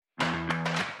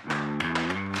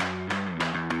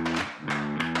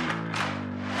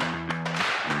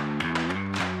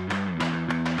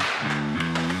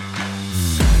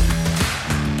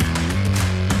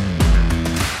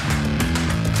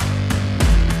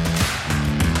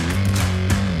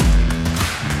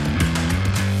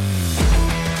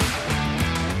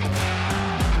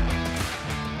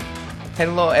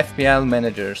Hello FPL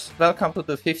managers, welcome to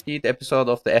the 50th episode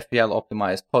of the FPL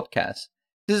Optimized podcast.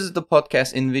 This is the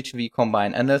podcast in which we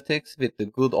combine analytics with the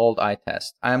good old eye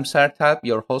test. I am Sertab,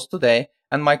 your host today,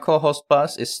 and my co-host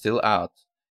Bas is still out.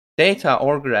 Data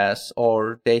or grass,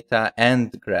 or data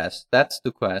and grass, that's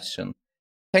the question.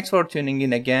 Thanks for tuning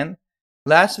in again.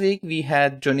 Last week we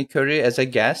had Johnny Curry as a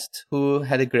guest who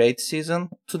had a great season.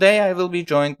 Today I will be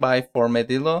joined by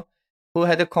Formadillo, who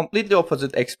had a completely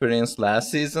opposite experience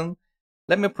last season.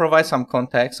 Let me provide some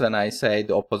context when I say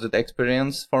the opposite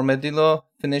experience. Formadillo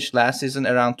finished last season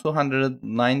around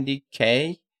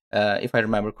 290k, if I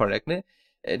remember correctly,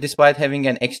 despite having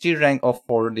an XG rank of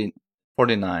 49.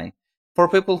 For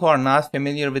people who are not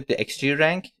familiar with the XG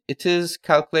rank, it is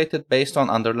calculated based on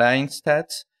underlying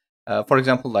stats. For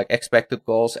example, like expected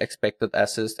goals, expected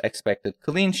assists, expected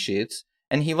clean sheets.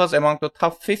 And he was among the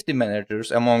top 50 managers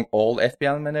among all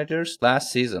FPL managers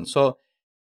last season. So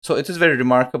it is very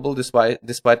remarkable despite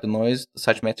the noise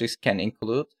such metrics can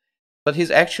include. But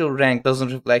his actual rank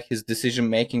doesn't reflect his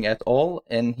decision making at all.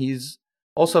 And he's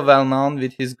also well known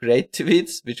with his great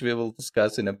tweets, which we will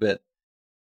discuss in a bit.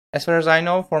 As far as I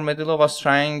know, Formadillo was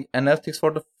trying analytics for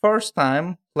the first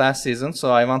time last season, so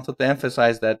I wanted to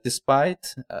emphasize that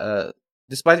despite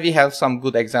we have some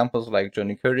good examples like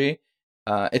Johnny Curry,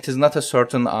 it is not a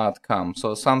certain outcome.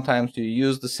 So sometimes you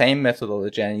use the same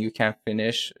methodology and you can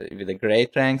finish with a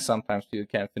great rank. Sometimes you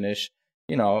can finish,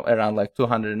 around like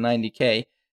 290k.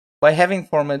 By having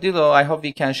Formadillo, I hope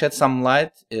we can shed some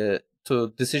light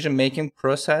to decision-making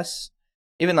process,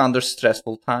 even under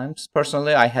stressful times.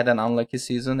 Personally, I had an unlucky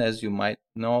season, as you might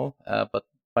know, but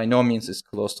by no means is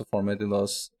close to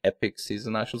Formadillo's epic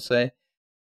season, I should say.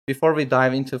 Before we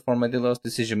dive into Formadillo's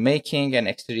decision-making and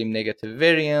extreme negative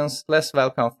variance, let's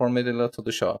welcome Formadillo to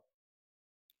the show.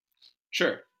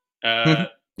 Sure. Yeah,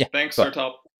 thanks,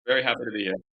 Sertal. Very happy to be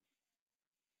here.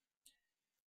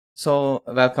 So,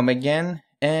 welcome again.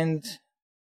 And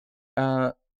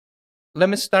let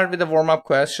me start with a warm-up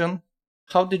question.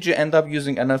 How did you end up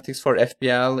using analytics for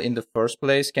FPL in the first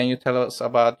place? Can you tell us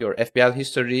about your FPL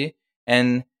history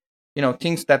and,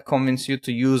 things that convince you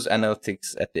to use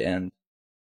analytics at the end?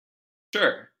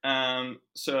 Sure.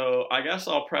 So I guess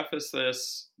I'll preface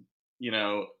this,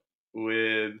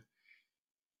 with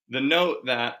the note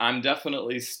that I'm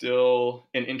definitely still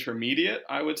an intermediate,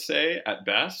 I would say, at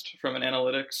best, from an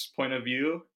analytics point of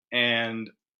view. And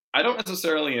I don't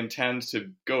necessarily intend to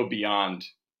go beyond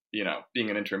being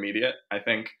an intermediate. I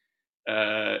think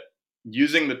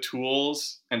using the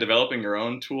tools and developing your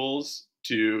own tools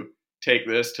to take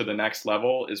this to the next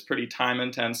level is pretty time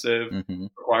intensive,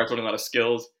 requires learning a lot of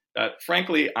skills that,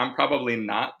 frankly, I'm probably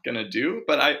not going to do.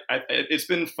 But it's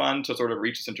been fun to sort of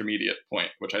reach this intermediate point,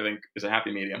 which I think is a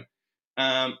happy medium.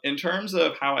 In terms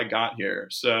of how I got here,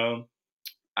 so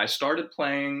I started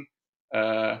playing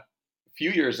a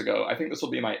few years ago. I think this will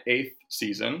be my 8th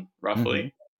season,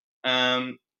 roughly.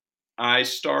 I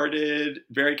started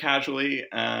very casually,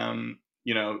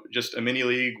 just a mini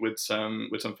league with some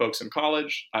folks in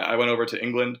college. I went over to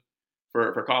England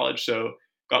for college, so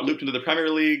got looped into the Premier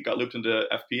League, got looped into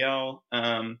FPL.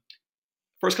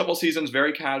 First couple of seasons,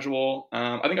 very casual.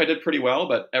 I think I did pretty well,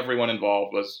 but everyone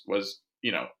involved was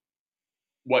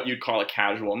what you'd call a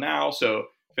casual now. So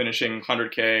finishing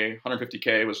 100K,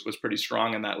 150K was pretty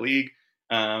strong in that league.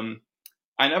 I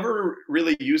never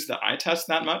really used the eye test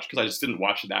that much because I just didn't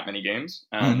watch that many games.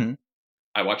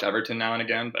 I watch Everton now and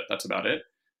again, but that's about it.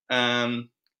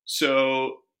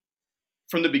 So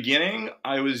from the beginning,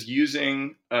 I was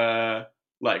using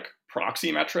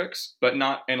proxy metrics, but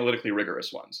not analytically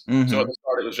rigorous ones. So at the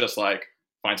start, it was just like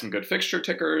find some good fixture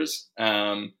tickers,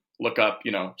 look up,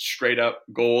 straight up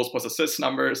goals plus assist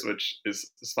numbers, which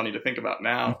is funny to think about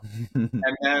now.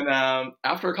 And then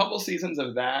after a couple seasons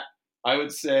of that, I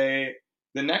would say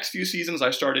the next few seasons,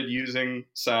 I started using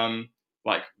some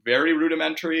very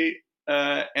rudimentary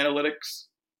analytics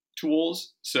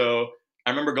tools. So I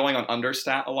remember going on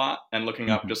Understat a lot and looking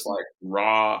up just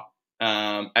raw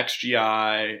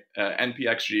XGI,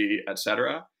 NPXG,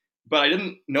 etc. But I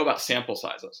didn't know about sample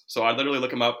sizes. So I'd literally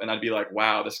look him up and I'd be like,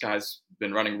 wow, this guy's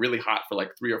been running really hot for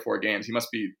 3 or 4 games. He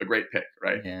must be a great pick,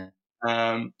 right? Yeah.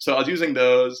 So I was using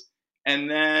those.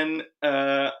 And then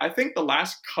I think the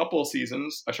last couple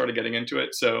seasons, I started getting into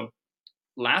it. So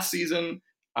last season,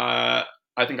 I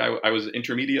think I was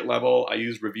intermediate level. I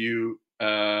used review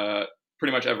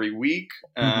pretty much every week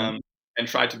and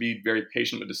tried to be very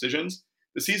patient with decisions.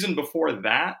 The season before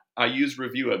that, I used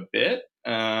review a bit,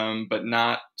 but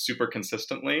not super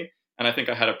consistently. And I think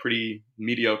I had a pretty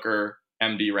mediocre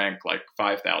MD rank,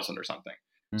 5,000 or something.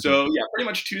 So yeah, pretty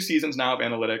much 2 seasons now of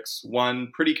analytics.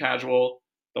 One pretty casual,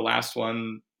 the last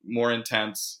one more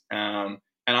intense. And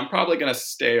I'm probably going to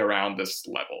stay around this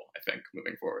level, I think,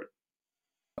 moving forward.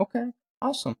 Okay,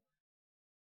 awesome.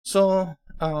 So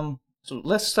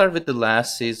let's start with the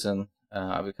last season,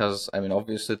 because I mean,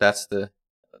 obviously that's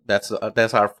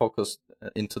our focus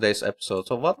in today's episode.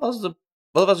 So what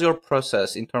was your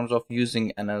process in terms of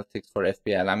using analytics for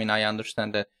FPL? I mean, I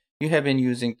understand that you have been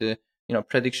using the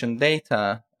prediction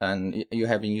data, and you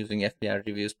have been using FPL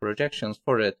reviews projections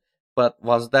for it. But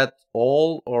was that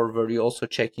all, or were you also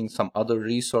checking some other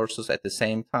resources at the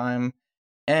same time?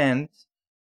 And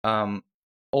um,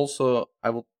 also, I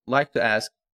would like to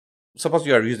ask, suppose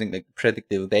you are using the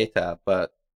predictive data,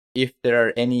 but if there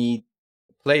are any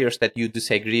players that you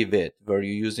disagree with, were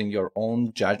you using your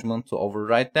own judgment to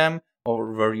override them, or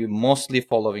were you mostly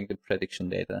following the prediction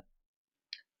data?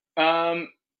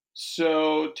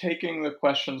 So taking the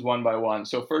questions one by one.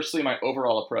 So firstly, my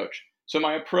overall approach. So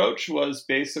my approach was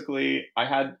basically I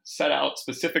had set out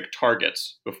specific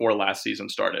targets before last season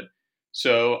started.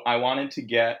 So I wanted to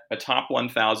get a top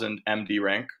 1,000 MD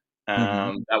rank.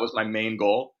 Mm-hmm. That was my main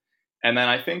goal. And then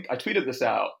I think I tweeted this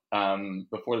out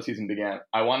before the season began.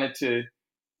 I wanted to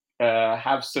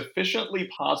have sufficiently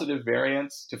positive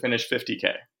variance to finish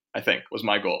 50K, I think was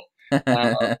my goal.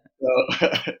 So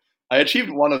I achieved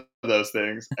one of those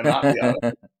things and not the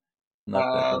other. Not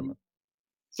the other Um, one.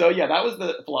 so yeah, that was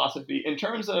the philosophy. In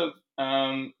terms of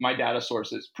my data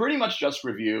sources, pretty much just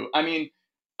review. I mean,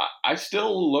 I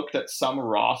still looked at some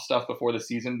raw stuff before the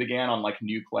season began on like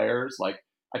new players. Like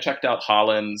I checked out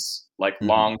Holland's like Mm-hmm.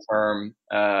 long term,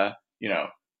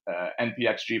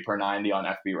 NPXG per 90 on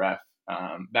FBref,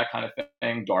 that kind of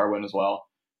thing. Darwin as well,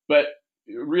 but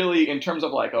really in terms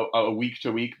of like a week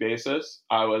to week basis,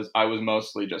 I was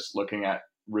mostly just looking at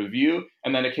review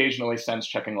and then occasionally sense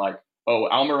checking like, oh,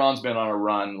 Almiron's been on a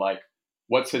run. Like,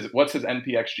 what's his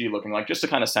NPXG looking like? Just to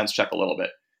kind of sense check a little bit.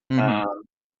 Mm-hmm.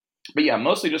 But yeah,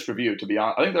 mostly just review. To be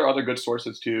honest, I think there are other good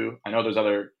sources too. I know there's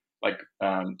other like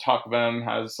TalkVem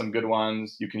has some good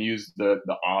ones. You can use the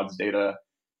odds data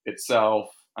itself.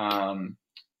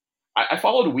 I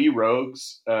followed We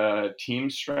Rogue's team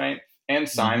strength and Mm-hmm.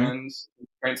 Simon's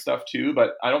strength stuff too,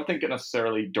 but I don't think it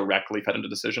necessarily directly fed into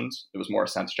decisions. It was more a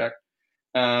sense check.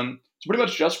 So pretty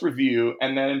much just review.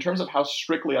 And then in terms of how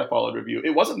strictly I followed review,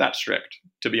 it wasn't that strict,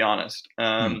 to be honest.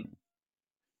 It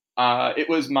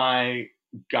was my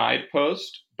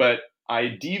guidepost, but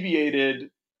I deviated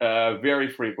very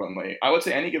frequently. I would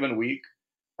say any given week,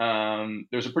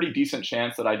 there's a pretty decent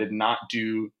chance that I did not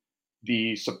do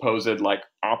the supposed like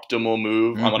optimal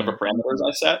move on Mm-hmm. whatever parameters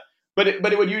I set. But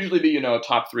it would usually be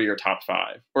top 3 or top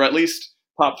 5, or at least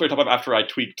top 3 or top 5 after I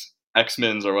tweaked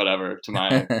X-Mins or whatever to my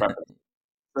preference.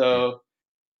 Yeah. So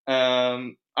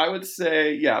I would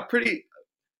say, yeah, pretty.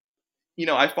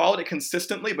 I followed it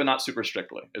consistently, but not super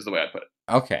strictly, is the way I put it.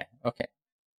 Okay. Okay.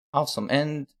 Awesome.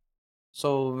 And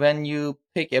so when you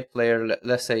pick a player,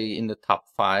 let's say in the top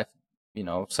five,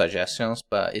 suggestions,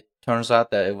 but it turns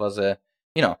out that it was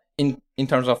in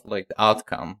terms of like the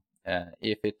outcome,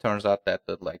 if it turns out that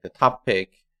the top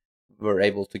pick were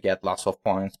able to get lots of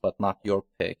points, but not your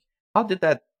pick, how did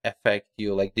that affect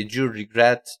you? Like, did you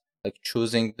regret like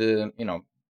choosing the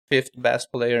fifth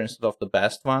best player instead of the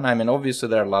best one? I mean, obviously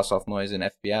there are lots of noise in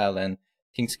FPL and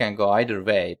things can go either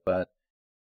way, but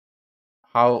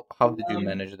how did you Um,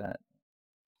 manage that?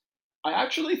 I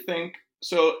actually think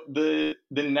so. The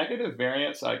negative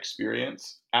variance I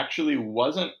experienced actually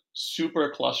wasn't super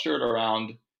clustered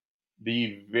around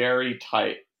the very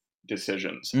tight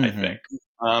decisions. I Mm-hmm. think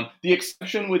the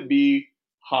exception would be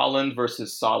Holland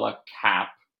versus Salah cap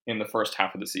in the first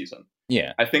half of the season.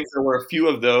 Yeah. I think there were a few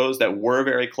of those that were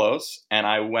very close, and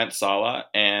I went Salah,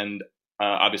 and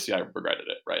obviously I regretted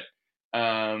it. Right.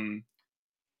 Um,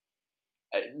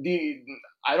 the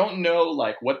I don't know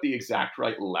like what the exact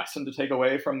right lesson to take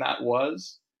away from that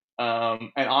was. And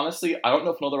honestly, I don't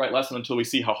know if we'll know the right lesson until we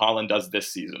see how Holland does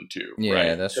this season too, Yeah,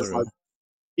 right? that's Because like true.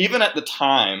 even at the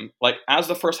time, like as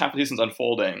the first half of the season's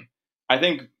unfolding, I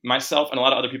think myself and a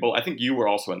lot of other people, I think you were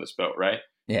also in this boat, right?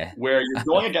 Yeah. Where you're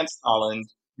going against Holland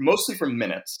mostly for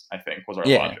minutes, I think was our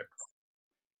Yeah. logic.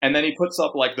 And then he puts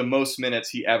up like the most minutes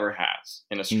he ever has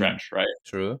in a Mm, stretch, right?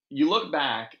 true. You look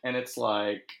back and it's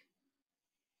like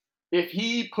if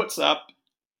he puts up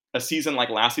a season like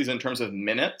last season in terms of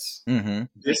minutes Mm-hmm.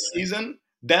 this season,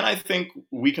 then I think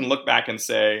we can look back and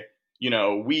say,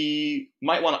 we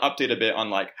might want to update a bit on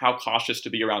like how cautious to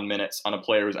be around minutes on a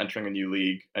player who's entering a new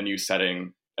league, a new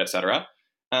setting, etc.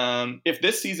 If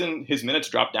this season his minutes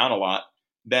drop down a lot,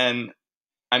 then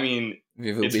I mean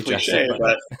We will it's be cliche,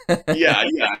 justified. but yeah,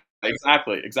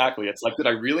 exactly. It's like, did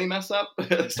I really mess up at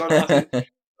the start of last season?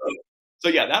 So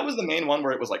yeah, that was the main one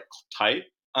where it was like tight.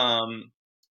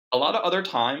 a lot of other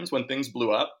times when things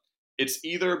blew up, it's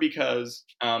either because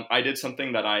I did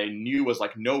something that I knew was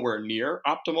like nowhere near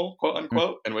optimal, quote Mm.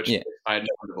 unquote, in which Yeah. I had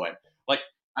no one to blame. Like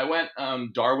I went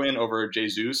Darwin over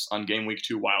Jesus on game week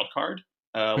 2 wildcard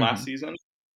last Hmm. season,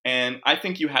 and I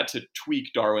think you had to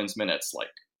tweak Darwin's minutes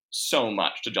like so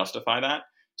much to justify that.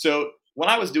 So when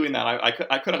I was doing that,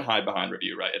 I couldn't hide behind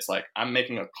review, right? It's like I'm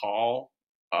making a call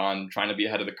on trying to be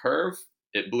ahead of the curve.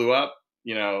 It blew up,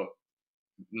 you know,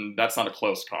 that's not a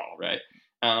close call, right?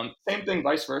 Same thing,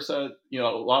 vice versa. You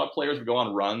know, a lot of players would go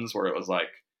on runs where it was like,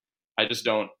 I just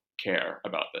don't care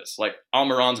about this. Like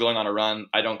Almiron's going on a run,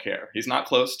 I don't care. He's not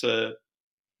close to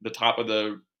the top of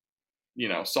the, you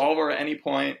know, solver at any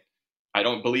point. I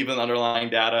don't believe in the underlying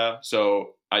data,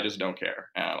 so I just don't care.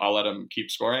 I'll let him keep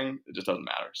scoring. It just doesn't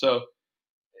matter. So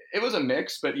it was a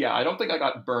mix, but yeah, I don't think I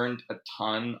got burned a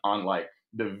ton on like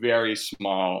the very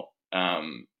small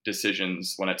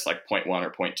decisions when it's like zero point 0.1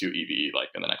 or 0.2 EV like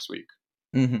in the next week.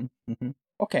 Hmm. Hmm.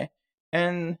 Okay.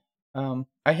 And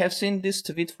I have seen this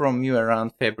tweet from you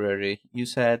around February. You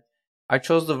said, I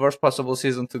chose the worst possible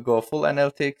season to go full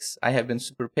analytics. I have been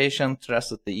super patient,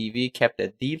 trusted the EV, kept a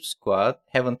deep squad,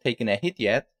 haven't taken a hit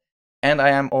yet, and I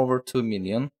am over 2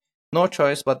 million. No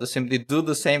choice but to simply do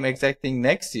the same exact thing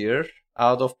next year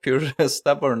out of pure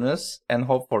stubbornness and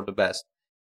hope for the best.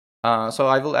 So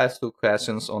I will ask 2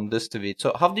 questions on this tweet.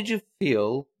 So how did you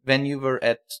feel when you were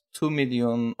at 2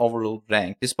 million overall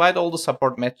rank, despite all the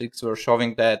support metrics were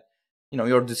showing that,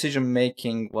 your decision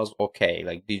making was okay?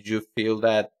 Like, did you feel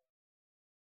that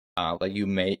like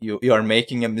you are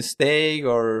making a mistake,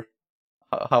 or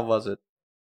how was it?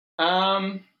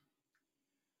 Um,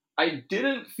 I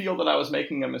didn't feel that I was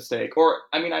making a mistake, or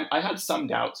I mean, I had some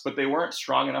doubts, but they weren't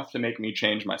strong enough to make me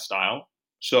change my style.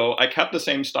 So I kept the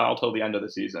same style till the end of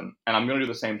the season, and I'm going to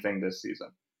do the same thing this season.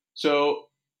 So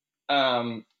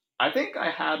um, I think I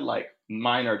had like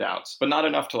minor doubts, but not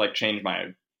enough to like change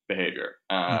my behavior.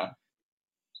 Mhm.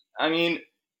 I mean,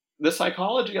 the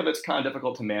psychology of it's kind of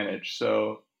difficult to manage.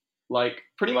 So, like,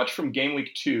 pretty much from game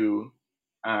week 2,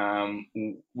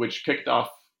 which kicked off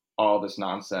all this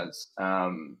nonsense.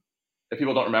 If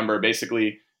people don't remember,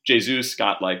 basically, Jesus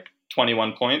got like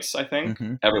 21 points, I think.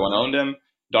 Mhm. Everyone owned him.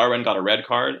 Darwin got a red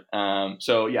card.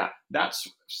 So, yeah, that's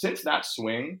since that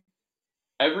swing,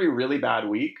 every really bad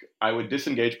week, I would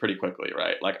disengage pretty quickly,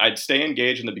 right? Like, I'd stay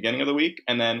engaged in the beginning of the week,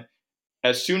 and then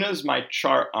as soon as my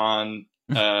chart on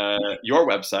your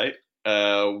website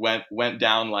went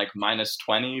down like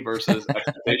 -20 versus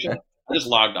expectation, I just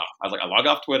logged off. I was like, I logged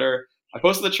off Twitter. I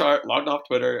posted the chart, logged off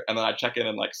Twitter, and then I check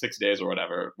in like 6 days or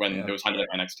whatever when Yeah. it was time to get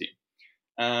my next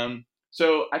team.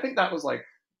 So I think that was like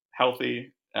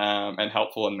healthy and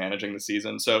helpful in managing the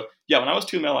season. So yeah, when I was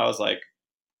 2 mil, I was like,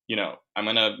 I'm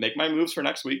gonna make my moves for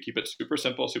next week. Keep it super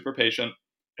simple, super patient.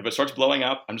 If it starts blowing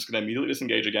up, I'm just gonna immediately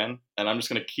disengage again, and I'm just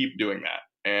gonna keep doing that.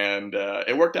 And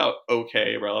it worked out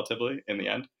okay, relatively, in the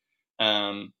end.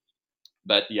 Um,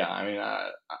 but yeah, I mean,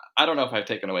 I don't know if I've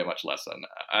taken away much lesson.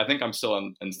 I think I'm still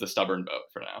in the stubborn boat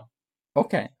for now.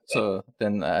 Okay, so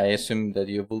then I assume that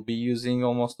you will be using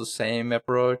almost the same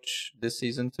approach this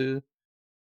season too.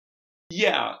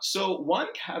 Yeah. So one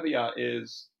caveat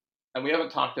is, and we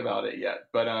haven't talked about it yet,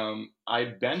 but I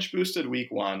bench boosted week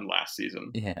 1 last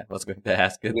season, Yeah, I was going to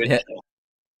ask it. which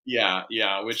Yeah.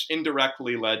 yeah, which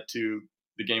indirectly led to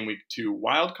the game week 2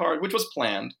 wild card, which was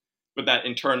planned, but that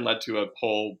in turn led to a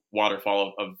whole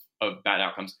waterfall of bad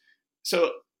outcomes.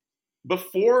 So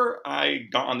before I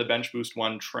got on the bench boost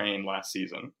 1 train last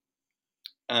season,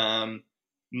 um,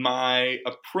 my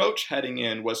approach heading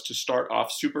in was to start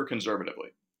off super conservatively.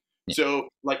 Yeah. So,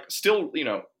 like, still,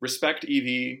 respect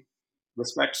EV,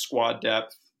 respect squad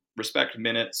depth, respect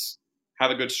minutes,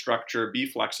 have a good structure, be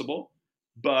flexible.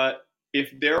 But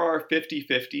if there are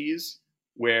 50-50s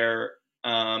where,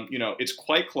 it's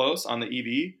quite close on the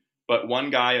EV, but one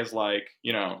guy is like,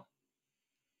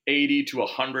 80 to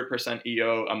 100%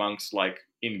 EO amongst like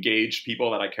engaged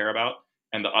people that I care about,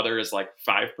 and the other is like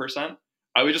 5%,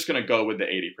 I was just going to go with the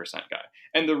 80% guy.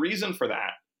 And the reason for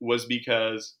that was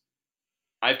because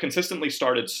I've consistently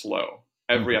started slow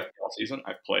every Mhm. FPL season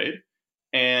I've played.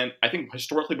 And I think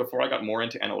historically, before I got more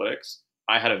into analytics,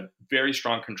 I had a very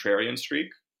strong contrarian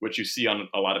streak, which you see on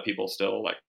a lot of people still,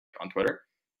 like on Twitter.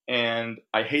 And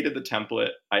I hated the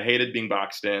template. I hated being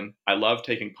boxed in. I love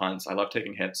taking punts. I love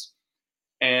taking hits.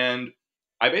 And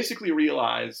I basically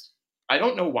realized, I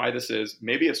don't know why this is.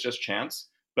 Maybe it's just chance.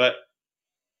 But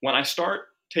when I start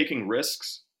taking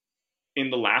risks in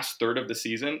the last third of the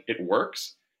season, it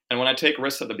works. And when I take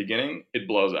risks at the beginning, it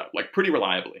blows up, like pretty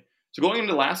reliably. So going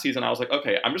into last season, I was like,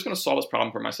 okay, I'm just going to solve this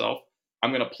problem for myself.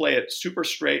 I'm going to play it super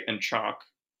straight and chalk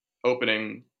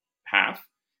opening half.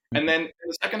 And then in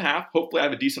the second half, hopefully I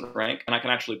have a decent rank and I can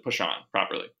actually push on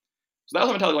properly. So that was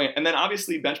my mentality going in. And then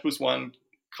obviously Bench Boost 1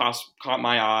 caught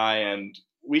my eye, and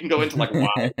we can go into like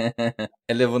why.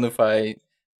 11 Yeah,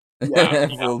 yeah.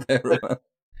 fooled But everyone.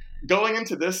 going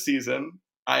into this season,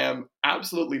 I am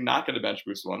absolutely not going to Bench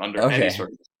Boost 1 under any Okay,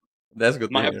 circumstance. that's good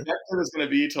to My hear. objective is going to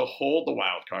be to hold the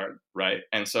wild card, right?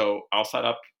 And so I'll set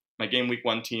up my game week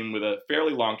 1 team with a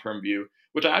fairly long-term view,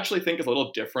 which I actually think is a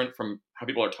little different from how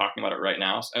people are talking about it right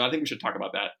now. And I think we should talk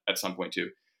about that at some point too.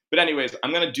 But anyways,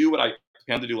 I'm going to do what I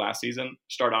planned to do last season,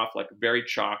 start off like very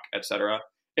chalk, etc.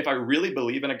 If I really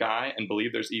believe in a guy and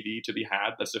believe there's EV to be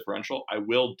had that's differential, I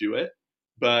will do it.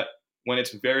 But when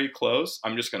it's very close,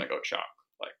 I'm just going to go chalk.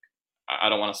 Like, I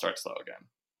don't want to start slow again.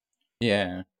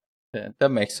 Yeah, that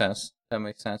makes sense. That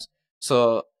makes sense.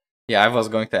 So, yeah, I was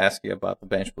going to ask you about the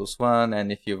Bench Boost 1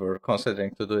 and if you were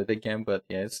considering to do it again, but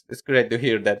yeah, it's great to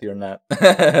hear that you're not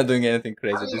doing anything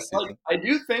crazy I mean, this like, season. I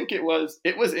do think it was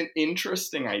an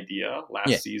interesting idea Yeah.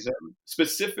 last season,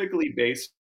 specifically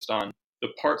based on the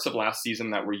parts of last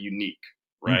season that were unique,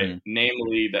 right? Mm-hmm.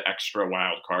 Namely, the extra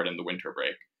wild card in the winter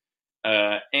break,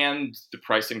 and the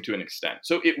pricing to an extent.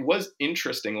 So it was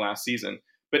interesting last season.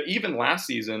 But even last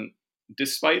season,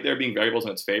 despite there being variables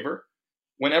in its favor,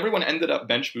 when everyone ended up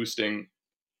bench boosting,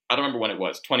 I don't remember when it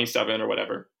was, 27 or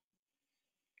whatever,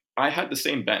 I had the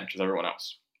same bench as everyone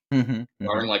else, Mm-hmm. Mm-hmm.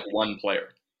 barring like one player.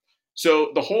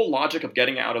 So the whole logic of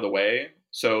getting out of the way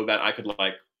so that I could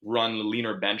like run the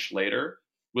leaner bench later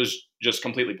was just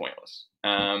completely pointless.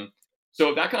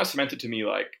 So that kind of cemented to me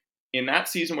like in that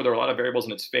season where there were a lot of variables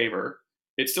in its favor,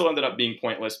 it still ended up being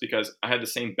pointless because I had the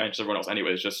same bench as everyone else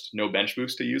anyways, just no bench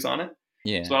boost to use on it.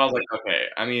 Yeah. So I was like, okay,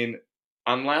 I mean,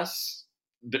 unless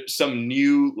some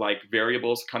new like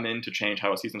variables come in to change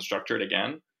how a season's structured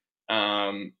again,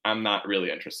 I'm not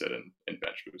really interested in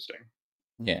bench boosting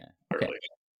Yeah. Okay. early.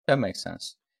 That makes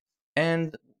sense.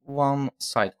 And one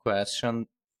side question.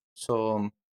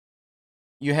 So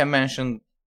you have mentioned,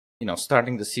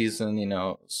 starting the season,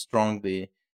 strongly.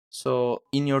 So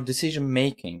in your decision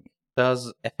making,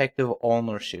 does effective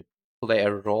ownership play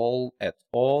a role at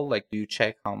all? Like, do you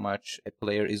check how much a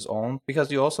player is owned?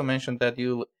 Because you also mentioned that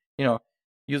you know,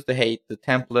 use the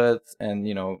templates and,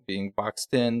 being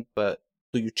boxed in, but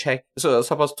do you check? So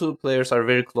suppose two players are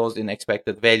very close in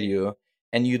expected value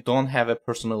and you don't have a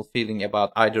personal feeling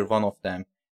about either one of them.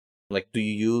 Like, do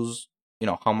you use,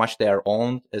 how much they are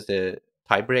owned as a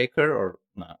tiebreaker or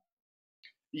not?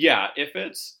 Yeah, if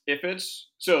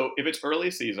it's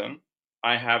early season,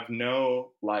 I have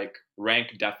no like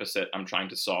rank deficit I'm trying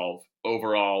to solve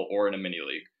overall or in a mini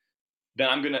league. Then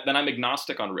I'm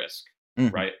agnostic on risk,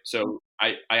 Mm-hmm. right? So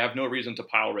I have no reason to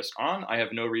pile risk on. I have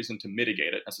no reason to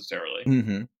mitigate it necessarily.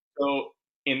 Mm-hmm. So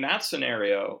in that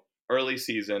scenario, early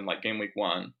season, like game week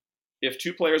 1, if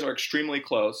two players are extremely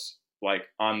close, like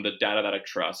on the data that I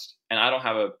trust, and I don't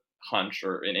have a hunch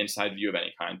or an inside view of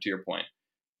any kind, to your point,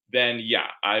 then yeah,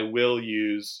 I will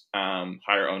use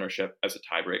higher ownership as a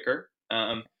tiebreaker.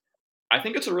 I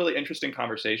think it's a really interesting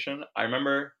conversation. I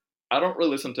remember I don't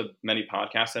really listen to many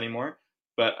podcasts anymore,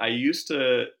 but I used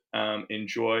to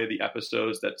enjoy the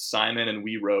episodes that Simon and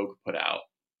We Rogue put out,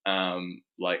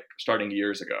 like starting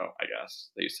years ago. I guess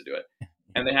they used to do it,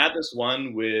 and they had this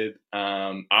one with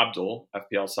Abdul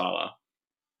FPL Salah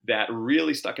that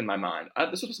really stuck in my mind.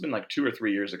 This must have been like 2 or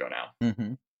 3 years ago now,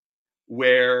 Mm-hmm.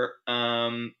 where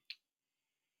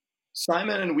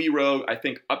Simon and We Rogue, I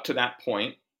think up to that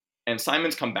point, and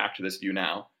Simon's come back to this view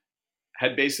now,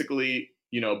 had basically,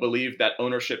 believed that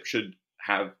ownership should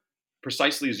have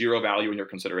precisely zero value in your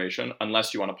consideration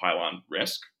unless you want to pile on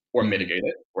risk or Mm-hmm. mitigate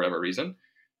it for whatever reason.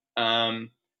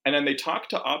 And then they talked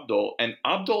to Abdul, and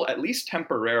Abdul, at least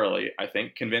temporarily, I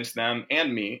think, convinced them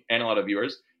and me and a lot of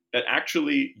viewers that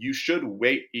actually you should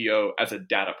weight EO as a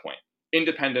data point,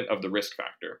 independent of the risk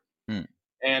factor. Mm.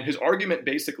 And his argument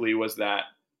basically was that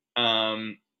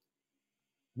um,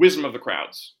 wisdom of the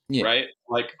crowds, Yeah. right?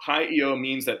 Like high EO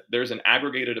means that there's an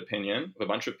aggregated opinion of a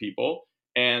bunch of people,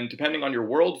 and depending on your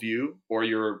worldview or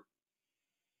your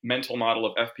mental model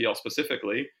of FPL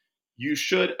specifically, you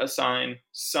should assign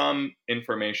some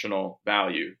informational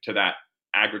value to that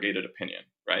aggregated opinion,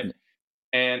 right? Yeah.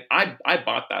 And I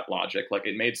bought that logic, like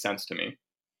it made sense to me.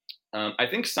 I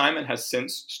think Simon has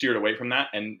since steered away from that,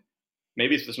 and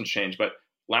maybe this doesn't change, but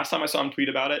last time I saw him tweet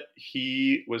about it,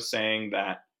 he was saying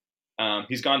that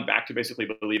he's gone back to basically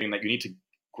believing that you need to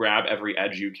grab every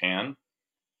edge you can,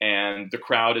 and the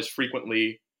crowd is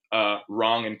frequently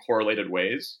wrong in correlated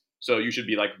ways. So you should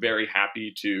be like very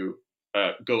happy to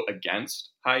go against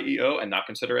high EO and not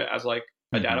consider it as like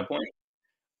a Mm-hmm. data point.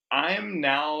 I'm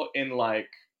now in like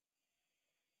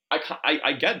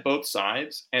I get both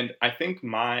sides, and I think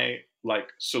my like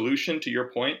solution to your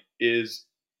point is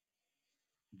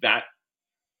that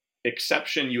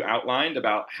exception you outlined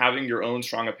about having your own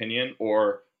strong opinion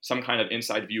or some kind of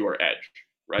inside view or edge,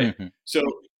 right? Hmm. So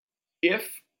if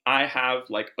I have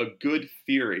like a good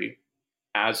theory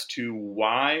as to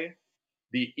why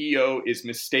the EO is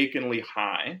mistakenly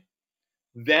high,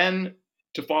 then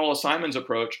to follow Simon's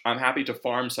approach, I'm happy to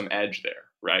farm some edge there,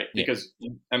 right? Yeah. Because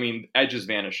I mean, edge is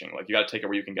vanishing. Like you got to take it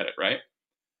where you can get it, right?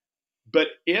 But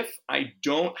if I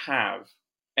don't have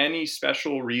any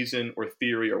special reason or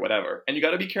theory or whatever, and you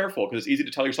got to be careful because it's easy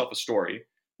to tell yourself a story,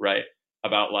 right?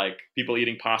 About like people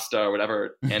eating pasta or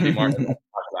whatever Andy Martin talks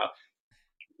about.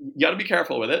 You got to be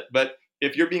careful with it. But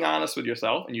if you're being honest with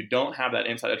yourself and you don't have that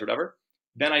inside edge or whatever,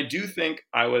 then I do think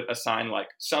I would assign like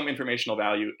some informational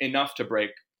value enough to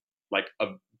break like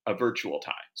a virtual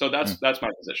tie. So that's my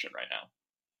position right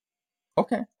now.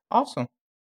 Okay, awesome.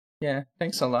 Yeah,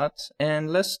 thanks a lot.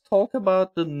 And let's talk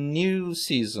about the new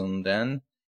season then.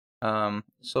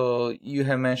 So you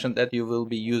have mentioned that you will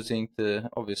be using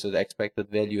obviously the expected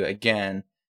value again,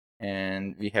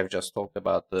 and we have just talked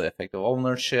about the effective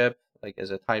ownership, like as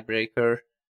a tiebreaker.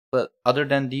 But other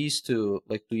than these two,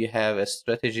 like, do you have a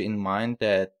strategy in mind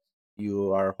that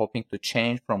you are hoping to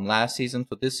change from last season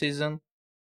to this season?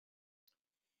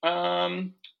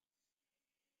 Um,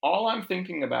 all I'm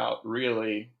thinking about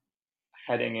really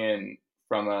heading in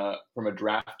from a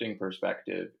drafting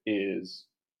perspective is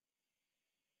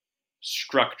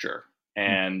structure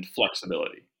and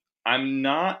flexibility. I'm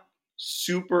not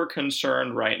super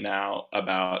concerned right now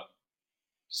about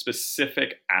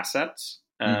specific assets.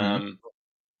 Mm-hmm.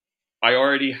 I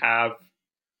already have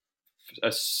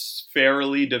a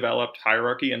fairly developed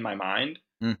hierarchy in my mind.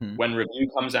 Mm-hmm. When review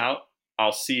comes out,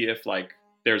 I'll see if like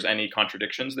there's any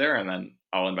contradictions there, and then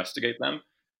I'll investigate them.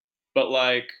 But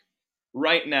like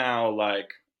right now, like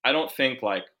I don't think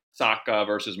like Saka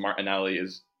versus Martinelli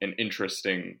is an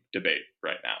interesting debate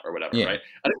right now or whatever, Yeah. right?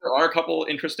 I think there are a couple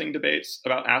interesting debates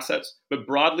about assets, but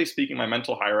broadly speaking, my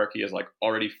mental hierarchy is like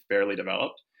already fairly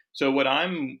developed. So what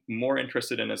I'm more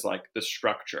interested in is like the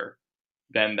structure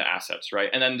than the assets, right?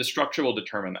 And then the structure will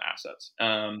determine the assets.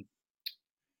 And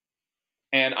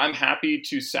I'm happy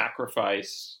to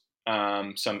sacrifice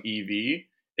some EV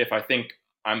if I think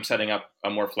I'm setting up a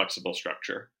more flexible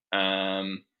structure.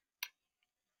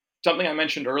 Something I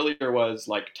mentioned earlier was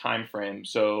like time frame.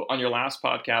 So on your last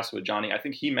podcast with Johnny, I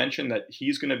think he mentioned that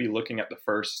he's going to be looking at the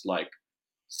first like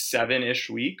 7-ish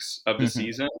weeks of the Mm-hmm.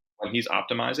 season when he's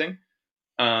optimizing.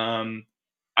 Um,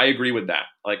 I agree with that.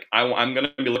 Like I'm going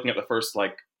to be looking at the first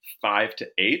like 5 to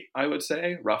 8, I would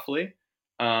say roughly.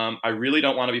 I really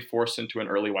don't want to be forced into an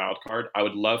early wild card. I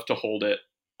would love to hold it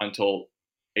until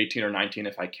 18 or 19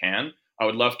 if I can. I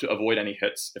would love to avoid any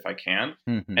hits if I can.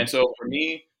 Mm-hmm. And so for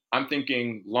me, I'm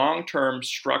thinking long-term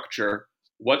structure.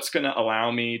 What's going to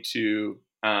allow me to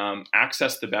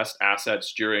access the best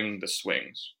assets during the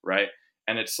swings, right?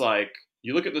 And it's like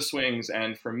you look at the swings,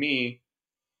 and for me,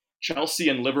 Chelsea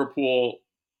and Liverpool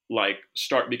like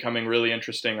start becoming really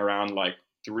interesting around like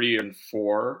 3 and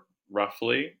 4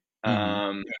 roughly.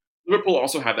 Mm-hmm. Liverpool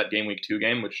also have that game week 2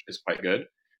 game, which is quite good.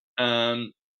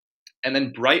 Um, and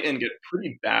then Brighton get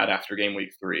pretty bad after game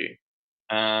week 3.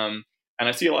 And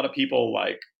I see a lot of people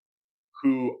like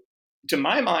who, to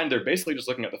my mind, they're basically just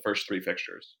looking at the first 3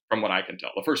 fixtures from what I can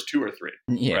tell, the first 2 or 3,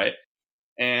 Yeah. right?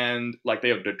 And like they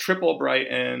have the triple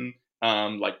Brighton,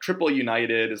 like triple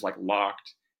United is like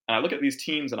locked. And I look at these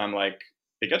teams and I'm like,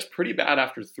 it gets pretty bad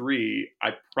after 3.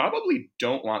 I probably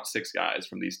don't want 6 guys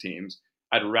from these teams.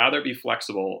 I'd rather be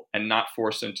flexible and not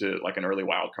forced into like an early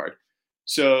wild card.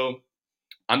 So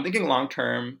I'm thinking long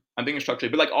term. I'm thinking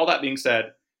structurally. But like all that being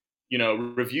said,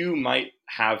 review might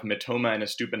have Mitoma and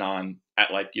Estupinan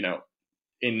at like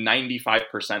in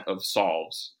 95% of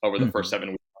solves over the Mm-hmm. first 7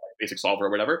 weeks, like basic solver or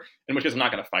whatever, in which case I'm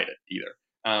not going to fight it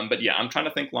either. But yeah, I'm trying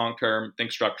to think long term,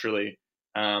 think structurally.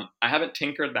 I haven't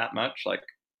tinkered that much. Like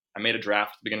I made a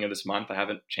draft at the beginning of this month. I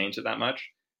haven't changed it that much.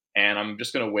 And I'm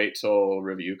just going to wait till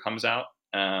review comes out.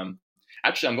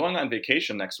 Actually, I'm going on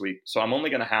vacation next week. So I'm only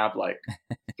going to have like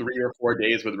 3 or 4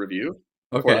 days with review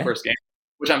before the Okay. first game,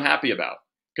 which I'm happy about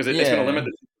because it's going to limit Yeah,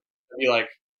 the be like,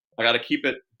 I got to keep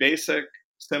it basic,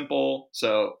 simple.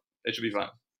 So it should be fun.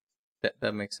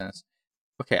 that makes sense.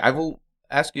 Okay, I will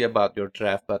ask you about your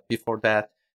draft, but before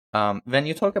that, when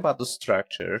you talk about the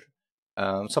structure,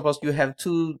 suppose you have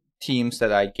two teams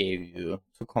that I gave you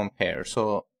to compare.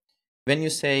 So when you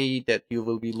say that you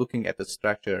will be looking at the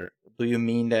structure, do you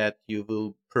mean that you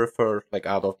will prefer, like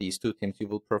out of these two teams, you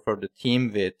will prefer the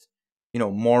team with,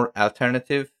 more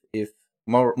alternative if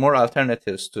more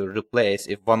alternatives to replace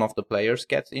if one of the players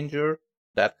gets injured?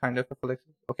 That kind of a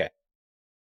flexible. Okay.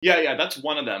 Yeah, that's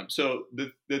one of them. So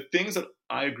the things that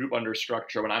I group under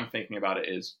structure when I'm thinking about it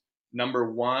is number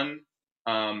one,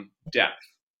 depth,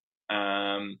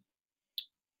 um,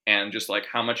 and just like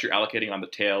how much you're allocating on the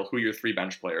tail, who your three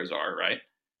bench players are, right?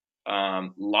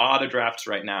 Lot of drafts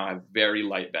right now have very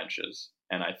light benches,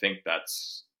 and I think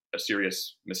that's a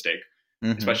serious mistake,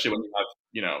 Mm-hmm. especially when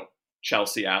you have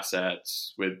Chelsea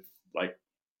assets with like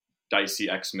dicey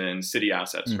X-Men City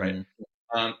assets, right?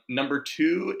 Mm-hmm. Number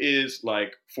two is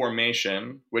like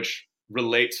formation, which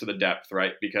relates to the depth,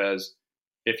 right? Because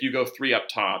if you go three up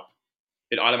top,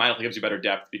 it automatically gives you better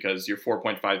depth because your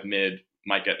 4.5 mid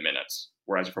might get minutes,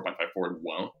 whereas your 4.5 forward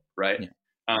won't, right?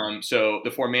 Yeah. So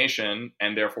the formation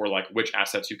and therefore like which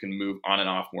assets you can move on and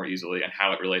off more easily and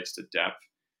how it relates to depth.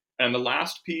 And the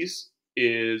last piece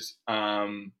is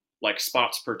like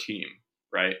spots per team,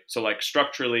 right? So like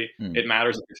structurally, Mm. it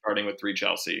matters if you're starting with three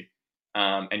Chelsea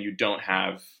and you don't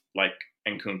have like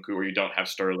Nkunku or you don't have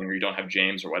Sterling or you don't have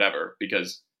James or whatever,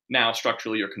 because now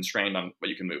structurally you're constrained on what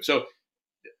you can move. So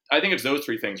I think it's those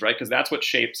three things, right? Because that's what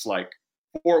shapes like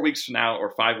 4 weeks from now or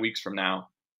 5 weeks from now,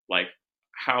 like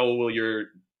how will your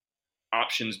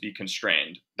options be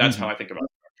constrained? That's Mm-hmm. how I think about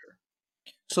structure.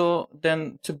 So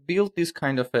then to build this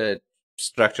kind of a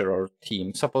structure or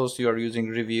team, suppose you are using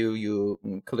review,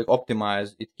 you click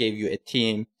optimize, it gave you a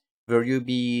team where you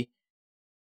be,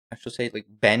 I should say, like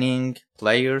banning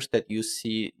players that you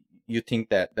think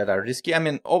that are risky. I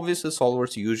mean, obviously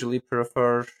solvers usually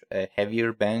prefer a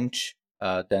heavier bench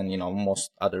than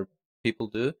most other people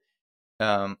do.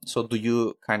 So do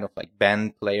you kind of like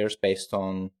ban players based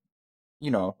on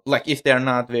like if they're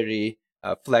not very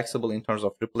flexible in terms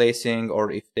of replacing,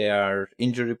 or if they are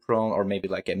injury prone, or maybe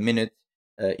like a minute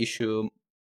issue,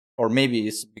 or maybe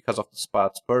it's because of the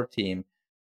spots per team?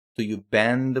 Do you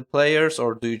ban the players,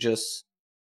 or do you just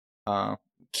uh,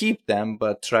 keep them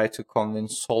but try to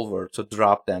convince solver to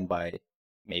drop them by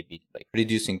maybe like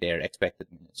reducing their expected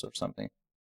minutes or something?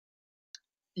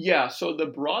 Yeah, so the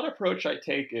broad approach I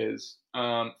take is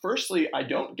firstly, I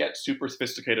don't get super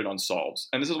sophisticated on solves.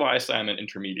 And this is why I say I'm an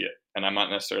intermediate and I'm not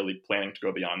necessarily planning to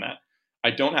go beyond that.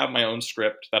 I don't have my own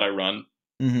script that I run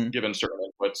Mm-hmm. given certain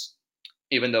inputs,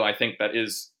 even though I think that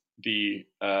is the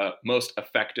most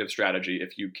effective strategy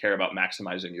if you care about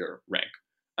maximizing your rank.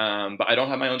 But I don't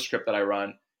have my own script that I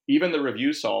run. Even the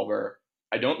review solver,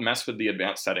 I don't mess with the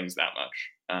advanced settings that much.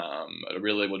 I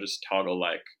really will just toggle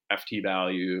like FT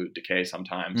value, decay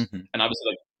sometimes, Mm-hmm. and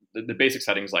obviously like the basic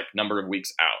settings like number of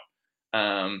weeks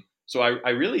out. So I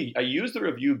use the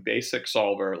review basic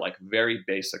solver like very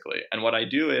basically, and what I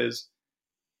do is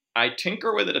I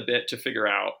tinker with it a bit to figure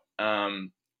out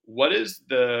what is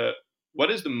the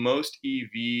most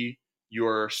EV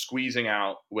you're squeezing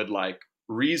out with like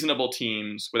reasonable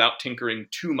teams without tinkering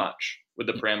too much with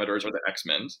the Yeah. parameters or the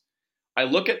X-Mins. I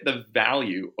look at the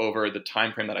value over the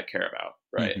time frame that I care about,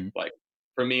 right? Mm-hmm. Like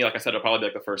for me, like I said, it'll probably be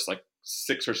like the first like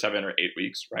 6 or 7 or 8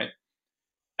 weeks, right?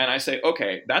 And I say,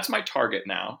 okay, that's my target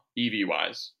now, EV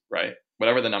wise, right?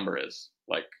 Whatever the number is.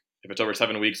 Like if it's over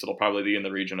 7 weeks, it'll probably be in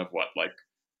the region of what, like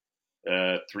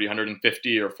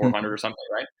 350 or 400 Mm-hmm. or something,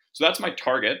 right? So that's my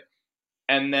target.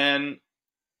 And then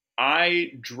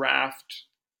I draft,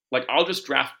 like, I'll just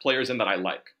draft players in that I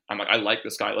like. I'm like, I like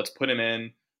this guy. Let's put him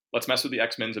in. Let's mess with the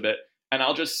X-Mins a bit. And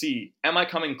I'll just see, am I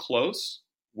coming close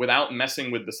without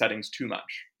messing with the settings too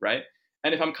much, right?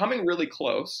 And if I'm coming really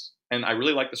close and I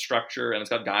really like the structure and it's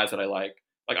got guys that like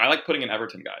I like putting in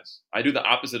Everton guys. I do the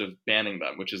opposite of banning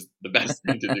them, which is the best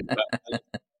thing to do.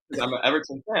 Because I'm an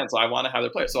Everton fan, so I want to have their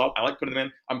players. So I like putting them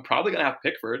in. I'm probably going to have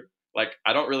Pickford. Like,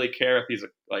 I don't really care if he's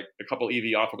like a couple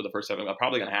EV off over the first 7. I'm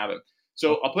probably going to have him.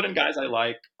 So I'll put in guys I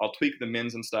like. I'll tweak the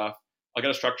mins and stuff. I'll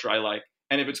get a structure I like.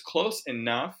 And if it's close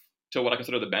enough to what I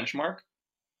consider the benchmark,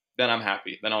 then I'm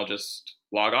happy. Then I'll just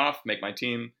log off, make my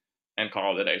team, and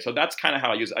call it a day. So that's kind of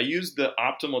how I use it. I use the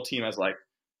optimal team as like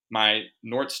my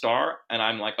North Star. And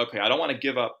I'm like, okay, I don't want to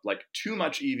give up like too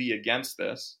much EV against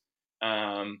this.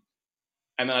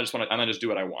 And then I just do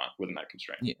what I want within that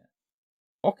constraint. Yeah.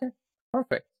 Okay.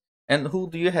 Perfect. And who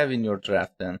do you have in your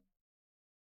draft then?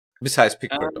 Besides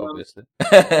Pickford, Um, obviously.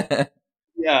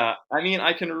 yeah, I mean,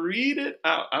 I can read it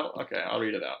out. Okay, I'll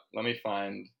read it out. Let me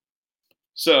find.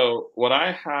 So what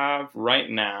I have right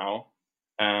now,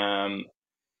 um,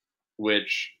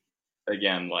 which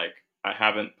again, like I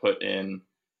haven't put in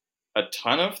a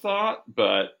ton of thought,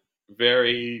 but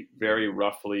very, very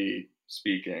roughly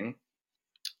speaking,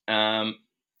 um,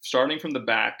 starting from the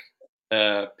back,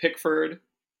 Pickford,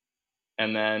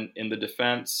 and then in the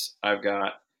defense, I've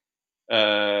got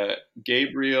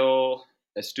Gabriel,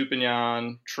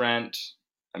 Estupinian, Trent.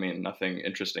 I mean, nothing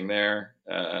interesting there.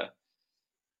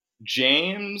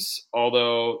 James,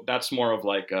 although that's more of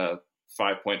like a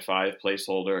 5.5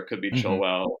 placeholder. It could be Mm-hmm.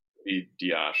 Chilwell, it could be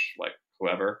Diash, like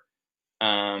whoever.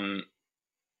 Um,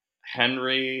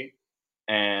 Henry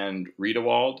and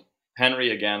Riedewald.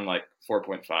 Henry again, like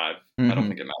 4.5. I don't Mm-hmm.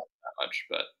 think it matters that much,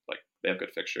 but like they have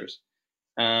good fixtures.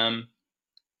 Um,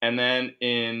 and then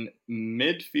in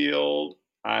midfield,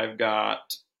 I've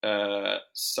got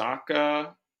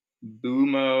Saka,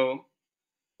 Bumo,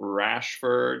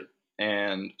 Rashford,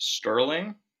 and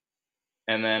Sterling.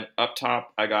 And then up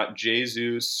top, I got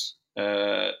Jesus,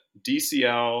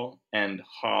 DCL, and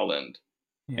Holland.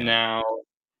 Yeah. Now,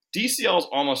 DCL is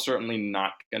almost certainly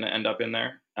not going to end up in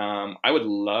there. I would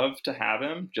love to have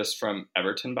him just from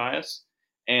Everton bias.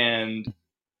 And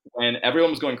when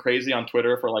everyone was going crazy on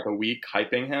Twitter for like a week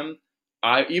hyping him,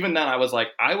 even then I was like,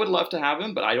 I would love to have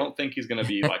him, but I don't think he's going to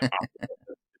be like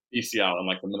DCL and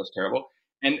like the most terrible.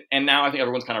 And now I think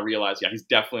everyone's kind of realized, yeah, he's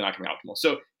definitely not going to be optimal.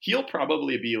 So he'll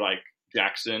probably be like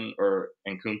Jackson or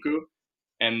Nkunku,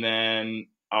 and then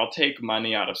I'll take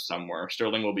money out of somewhere.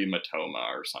 Sterling will be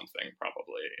Matoma or something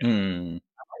probably. Mm.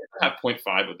 I have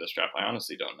 0.5 with this draft. I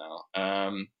honestly don't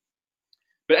know.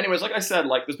 But anyways, like I said,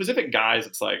 like the specific guys,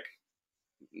 it's like,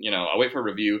 I'll wait for a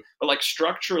review. But like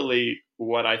structurally,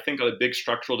 what I think are the big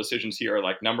structural decisions here are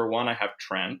like number one, I have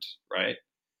Trent, right?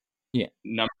 Yeah.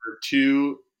 Number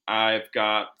two, I've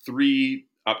got three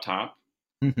up top.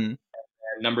 Mm-hmm. And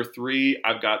number three,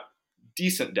 I've got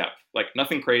decent depth, like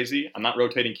nothing crazy. I'm not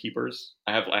rotating keepers.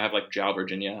 I have like Joao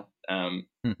Virginia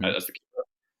Mm-hmm. as the keeper,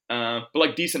 but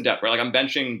like decent depth, right? Like I'm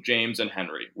benching James and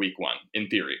Henry week one in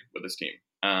theory with this team.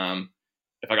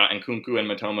 If I got Nkunku and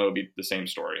Matoma, it would be the same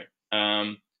story.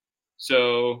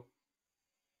 So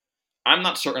I'm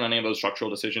not certain on any of those structural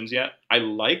decisions yet. I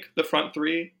like the front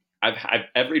three. I've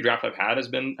every draft I've had has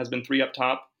been three up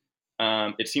top.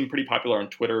 It seemed pretty popular on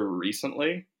Twitter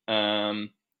recently,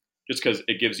 just because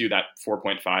it gives you that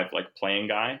 4.5 like playing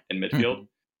guy in midfield.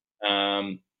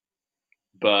 Um,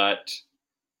 but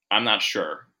I'm not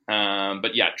sure.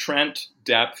 But yeah, Trent,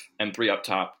 depth, and three up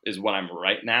top is what I'm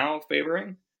right now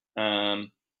favoring.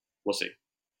 We'll see.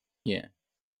 Yeah.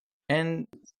 And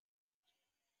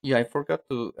yeah, I forgot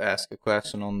to ask a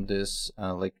question on this,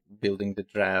 like building the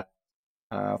draft.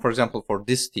 For example, for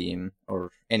this team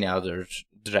or any other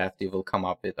draft you will come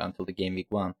up with until the game week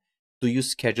one, do you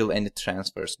schedule any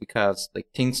transfers? Because like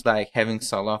things like having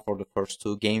Salah for the first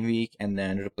two game week and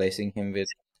then replacing him with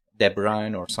De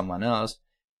Bruyne or someone else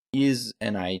is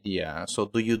an idea. So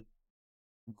do you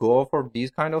go for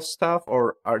these kind of stuff,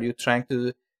 or are you trying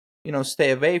to,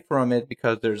 stay away from it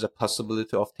because there's a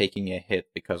possibility of taking a hit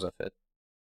because of it?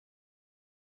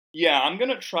 Yeah, I'm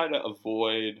gonna try to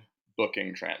avoid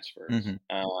booking transfers.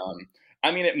 Mm-hmm.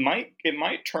 I mean, it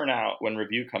might turn out when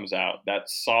review comes out that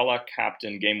Salah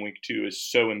captain game week two is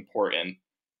so important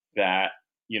that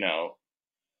you know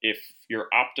if you're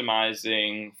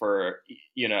optimizing for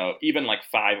even like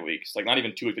 5 weeks, like not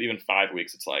even 2 weeks, but even 5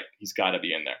 weeks, it's like he's got to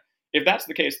be in there. If that's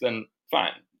the case, then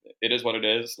fine. It is what it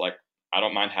is. Like I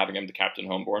don't mind having him to captain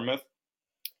home Bournemouth.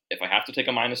 If I have to take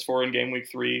a -4 in game week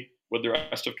three with the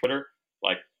rest of Twitter,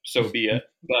 like so be it.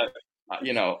 But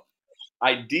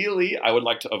ideally, I would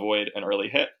like to avoid an early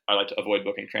hit. I like to avoid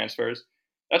booking transfers.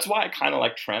 That's why I kind of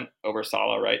like Trent over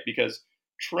Salah, right? Because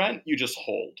Trent, you just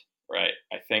hold, right?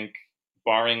 I think,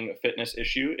 barring a fitness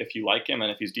issue, if you like him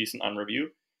and if he's decent on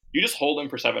review, you just hold him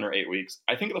for 7 or 8 weeks.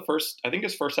 I think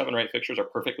his first 7 or 8 fixtures are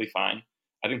perfectly fine.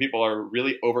 I think people are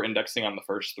really over-indexing on the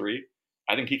first three.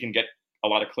 I think he can get a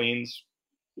lot of cleans,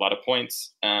 a lot of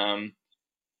points.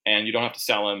 And you don't have to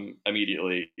sell him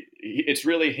immediately. It's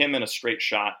really him in a straight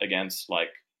shot against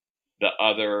like the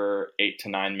other 8 to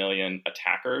 9 million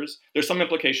attackers. There's some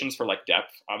implications for like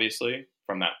depth, obviously,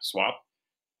 from that swap,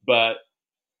 but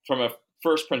from a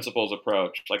first principles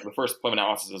approach, like the first point of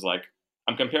analysis is like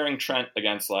I'm comparing Trent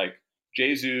against like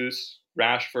Jesus,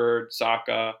 Rashford,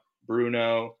 Saka,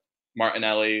 Bruno,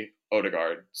 Martinelli,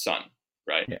 Odegaard, Son,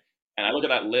 right? Yeah. And I look at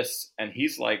that list, and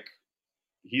he's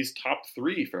top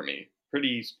three for me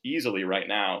pretty easily right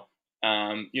now.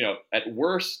 At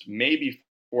worst, maybe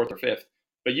fourth or fifth,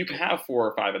 but you can have 4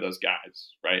 or 5 of those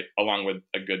guys, right? Along with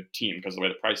a good team because of the way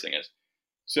the pricing is.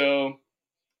 So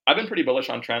I've been pretty bullish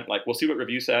on Trent. Like, we'll see what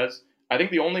review says. I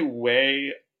think the only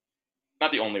way,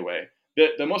 not the only way,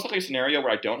 the most likely scenario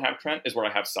where I don't have Trent is where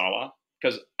I have Salah,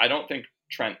 because I don't think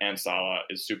Trent and Salah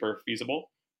is super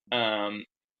feasible.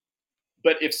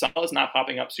 But if Salah's not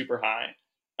popping up super high,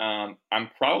 I'm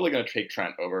probably going to take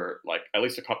Trent over like at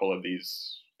least a couple of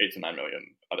these 8 to 9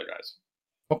 million other guys.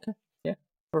 Okay. Yeah.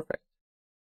 Perfect.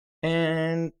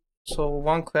 And so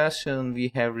one question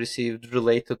we have received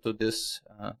related to this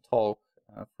talk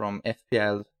from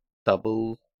FPL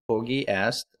double Pogi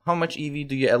asked, how much EV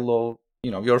do you allow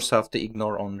yourself to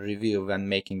ignore on review when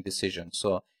making decisions?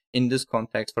 So in this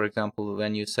context, for example,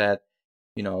 when you said,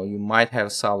 you might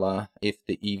have Salah if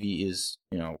the EV is,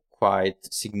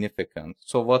 quite significant.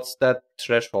 So what's that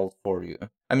threshold for you?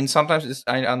 I mean, sometimes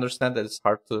I understand that it's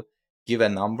hard to give a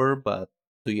number, but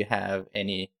do you have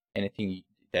anything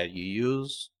that you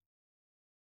use?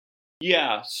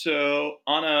 Yeah, so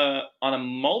on a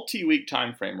multi-week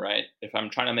time frame, right? If I'm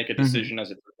trying to make a Mm-hmm. decision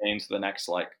as it pertains to the next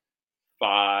like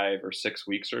 5 or 6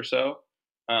 weeks or so,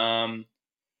 um,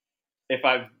 if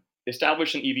I've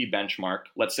established an EV benchmark,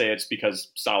 let's say it's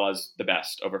because Salah's the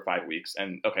best over 5 weeks,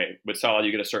 and okay, with Salah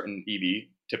you get a certain EV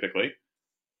typically.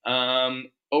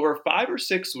 Over 5 or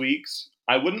 6 weeks,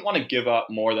 I wouldn't want to give up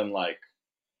more than like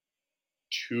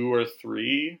 2 or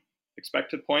 3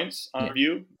 expected points on Yeah.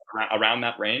 review around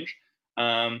that range.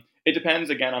 It depends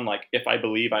again on like if I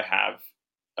believe I have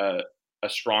a, a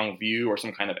strong view or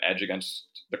some kind of edge against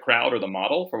the crowd or the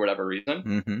model for whatever reason.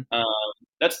 Mm-hmm. Um,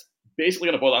 that's basically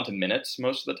going to boil down to minutes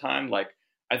most of the time. Like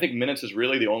I think minutes is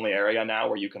really the only area now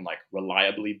where you can like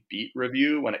reliably beat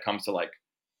review when it comes to like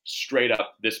straight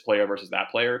up this player versus that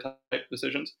player type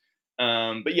decisions.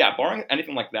 But yeah, barring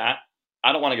anything like that,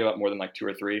 I don't want to give up more than like 2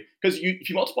 or 3 because if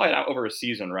you multiply it out over a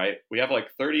season, right? We have like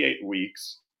 38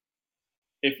 weeks.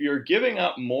 If you're giving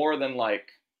up more than like,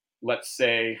 let's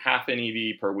say half an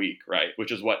EV per week, right?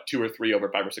 Which is what 2 or 3 over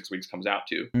 5 or 6 weeks comes out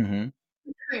to. Mm-hmm.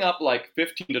 Giving up like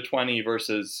 15 to 20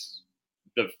 versus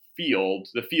the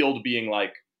field being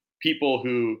like people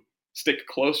who stick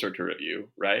closer to review,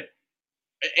 right?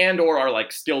 And or are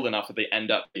like skilled enough that they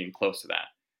end up being close to that.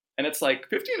 And it's like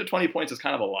 15 to 20 points is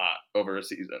kind of a lot over a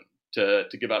season to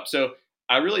give up. So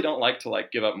I really don't like to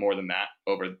like give up more than that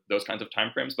over those kinds of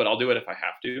time frames, but I'll do it if I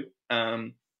have to.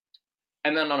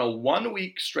 And then on a 1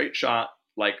 week straight shot,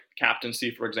 like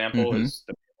captaincy, for example, Mm-hmm. is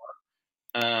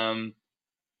the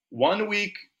 1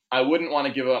 week I wouldn't want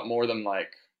to give up more than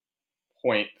like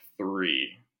 0.3, which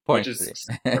Point is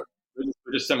three.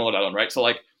 which is similar to that one, right? So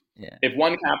like Yeah. if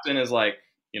one captain is like,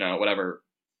 whatever,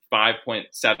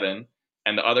 5.7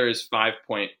 and the other is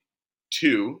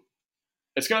 5.2,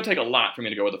 it's going to take a lot for me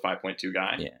to go with the 5.2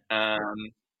 guy. Yeah.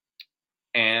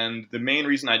 And the main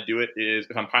reason I do it is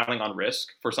if I'm piling on risk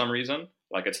for some reason,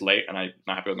 like it's late and I'm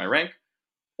not happy with my rank,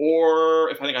 or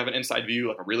if I think I have an inside view,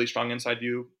 like a really strong inside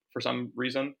view for some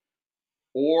reason,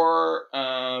 or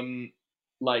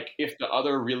like if the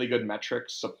other really good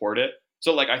metrics support it.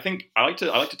 So like I think I like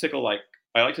to tickle like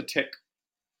I like to tick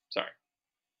sorry.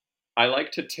 I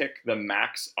like to tick the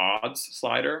max odds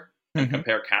slider and Mm-hmm.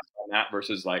 compare cast on that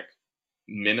versus like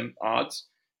minimum odds.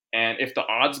 And if the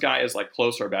odds guy is like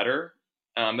close or better,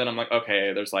 then I'm like,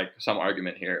 okay, there's like some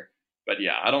argument here. But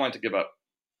yeah, I don't like to give up,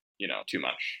 too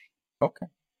much. Okay.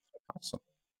 Awesome.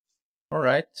 All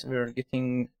right. We're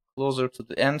getting closer to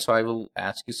the end, so I will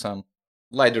ask you some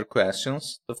lighter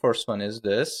questions. The first one is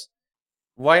this.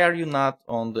 Why are you not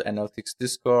on the Analytics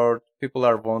Discord? People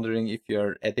are wondering if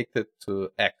you're addicted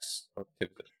to X or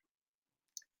Twitter.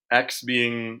 X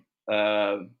being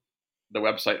the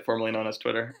website formerly known as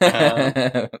Twitter.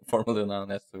 Formerly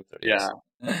known as Twitter, Yeah.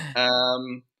 yes.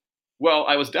 Well,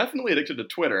 I was definitely addicted to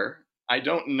Twitter. I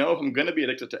don't know if I'm going to be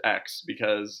addicted to X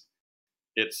because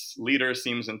its leader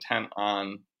seems intent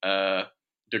on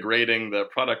degrading the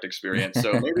product experience.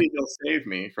 So maybe he'll save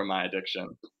me from my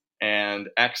addiction. And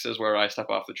X is where I step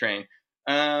off the train.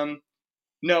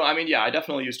 No, I mean, yeah, I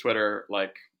definitely use Twitter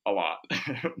like a lot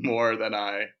more than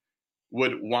I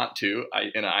would want to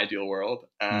in an ideal world.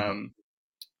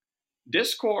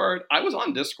 Discord, I was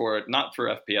on Discord, not for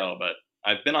FPL, but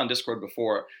I've been on Discord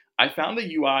before. I found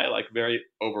the UI like very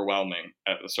overwhelming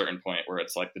at a certain point where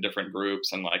it's like the different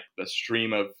groups and like the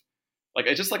stream of like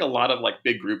it's just like a lot of like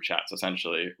big group chats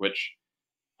essentially, which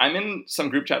I'm in some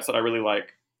group chats that I really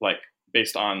like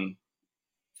based on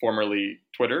formerly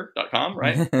twitter.com,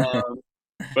 right?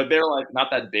 But they're like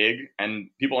not that big and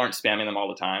people aren't spamming them all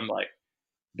the time. Like,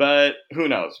 but who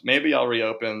knows? Maybe I'll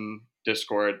reopen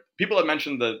Discord. People have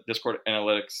mentioned the Discord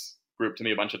analytics group to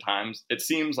me a bunch of times. It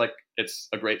seems like it's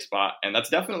a great spot, and that's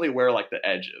definitely where like the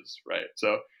edge is, right?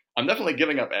 So I'm definitely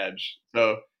giving up edge.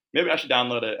 So maybe I should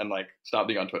download it and like stop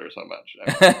being on Twitter so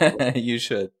much. You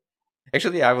should.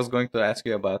 Actually, I was going to ask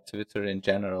you about Twitter in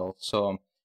general. So,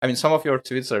 I mean, some of your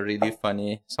tweets are really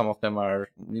funny. Some of them are,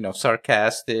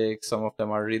 sarcastic. Some of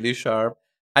them are really sharp.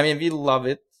 I mean, we love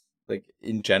it, like,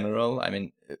 in general. I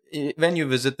mean, when you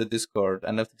visit the Discord,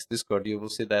 Analytics Discord, you will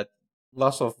see that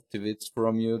lots of tweets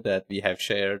from you that we have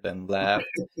shared and laughed.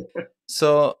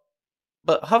 So,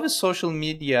 but how is social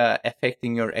media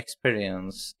affecting your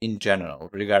experience in general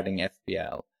regarding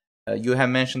FPL? You have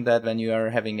mentioned that when you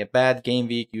are having a bad game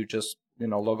week, you just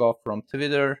log off from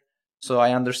Twitter. So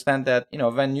I understand that,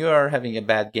 when you are having a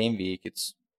bad game week,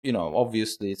 it's,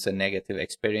 obviously it's a negative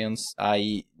experience.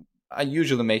 I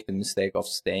usually make the mistake of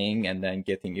staying and then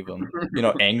getting even,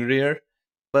 angrier.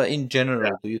 But in Yeah.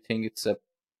 general, do you think it's a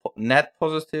net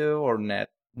positive or net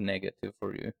negative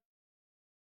for you?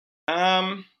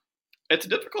 Um, it's a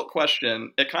difficult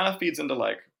question. It kind of feeds into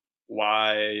like,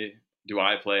 why do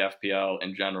I play FPL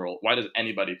in general? Why does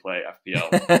anybody play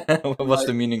FPL? What's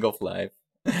the meaning of life?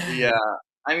 Yeah.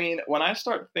 I mean, when I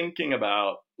start thinking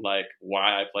about like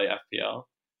why I play FPL,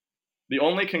 the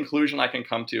only conclusion I can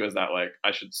come to is that like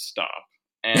I should stop.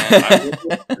 And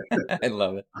I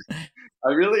love it. I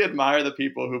really admire the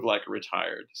people who've like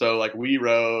retired. So like We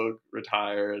Rogue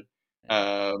retired,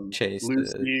 Chase the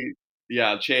Lucy,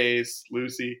 yeah, Chase,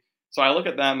 Lucy. So I look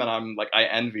at them and I'm like I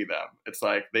envy them. It's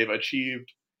like they've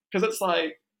achieved because it's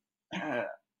like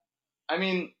I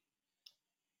mean,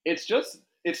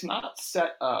 it's not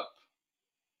set up.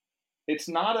 It's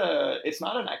not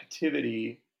an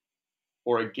activity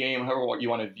or a game, however you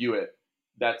want to view it,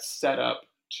 that's set up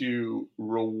to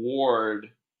reward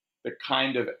the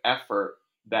kind of effort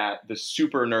that the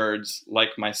super nerds like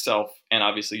myself and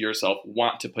obviously yourself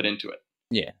want to put into it.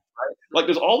 yeah. Like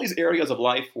there's all these areas of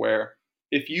life where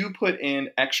if you put in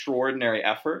extraordinary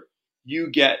effort, you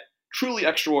get truly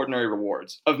extraordinary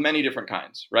rewards of many different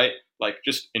kinds, right? Like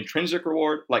just intrinsic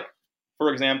reward. Like,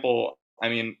 for example, I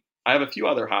mean, I have a few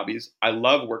other hobbies. I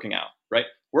love working out, right?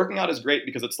 Working out is great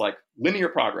because it's like linear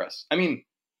progress. I mean,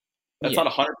 that's Yeah.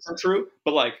 not 100% true,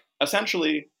 but like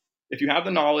essentially, if you have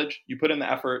the knowledge, you put in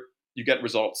the effort, you get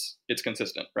results. It's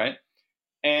consistent, right?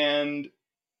 And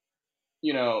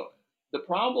you know, the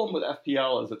problem with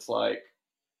FPL is it's like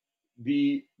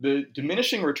the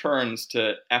diminishing returns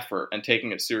to effort and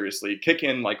taking it seriously kick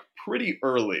in like pretty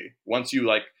early once you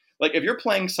like if you're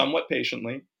playing somewhat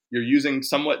patiently, you're using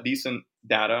somewhat decent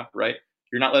data, right?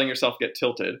 You're not letting yourself get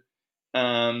tilted.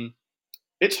 Um,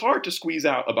 it's hard to squeeze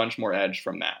out a bunch more edge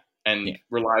from that Yeah. and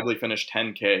reliably finish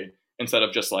 10K instead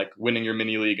of just like winning your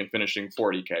mini league and finishing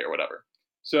 40K or whatever.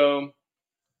 So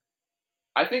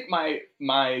I think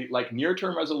my like near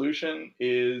term resolution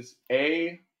is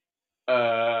a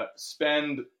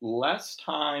spend less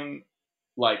time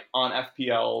like on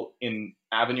FPL in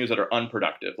avenues that are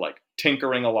unproductive, like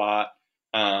tinkering a lot,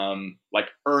 like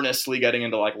earnestly getting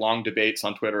into like long debates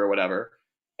on Twitter or whatever,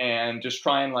 and just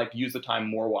try and like use the time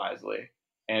more wisely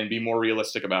and be more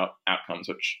realistic about outcomes,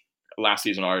 which last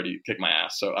season already kicked my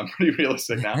ass, so I'm pretty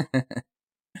realistic now.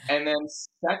 And then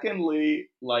secondly,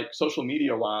 like social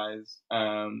media wise,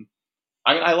 I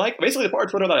mean, I like basically the part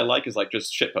of Twitter that I like is like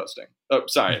just shit posting. Oh,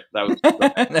 sorry, that was.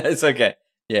 It's okay.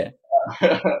 Yeah.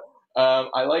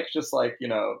 I like just like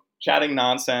chatting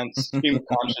nonsense, stream of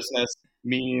consciousness,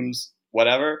 memes,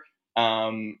 whatever.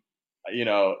 Um,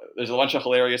 there's a bunch of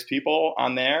hilarious people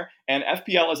on there, and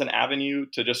FPL as an avenue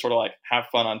to just sort of like have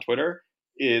fun on Twitter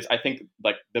is, I think,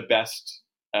 like the best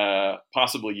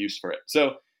possible use for it.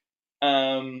 So,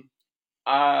 um,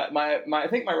 I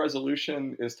think my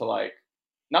resolution is to like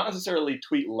not necessarily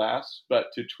tweet less, but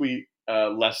to tweet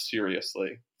less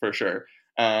seriously for sure,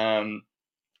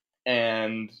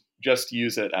 and just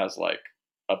use it as like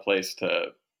a place to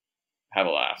have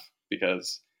a laugh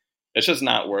because it's just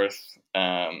not worth.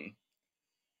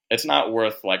 It's not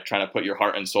worth like trying to put your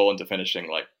heart and soul into finishing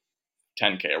like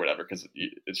 10K or whatever because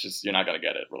it's just you're not gonna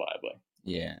get it reliably.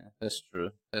 Yeah, that's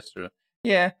true. That's true.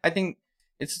 Yeah, I think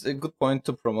it's a good point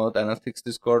to promote Analytics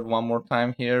Discord one more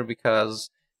time here because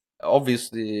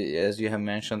obviously, as you have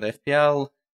mentioned, FPL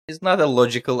is not a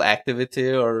logical activity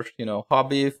or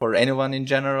hobby for anyone in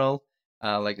general.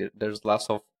 Like there's lots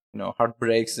of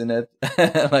heartbreaks in it.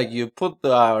 Like you put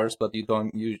the hours, but you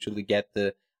don't usually get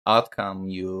the outcome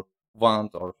you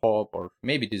want or hope or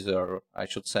maybe deserve, I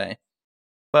should say.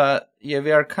 But yeah,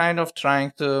 we are kind of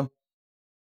trying to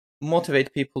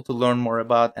motivate people to learn more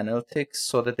about analytics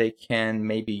so that they can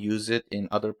maybe use it in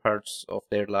other parts of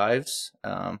their lives.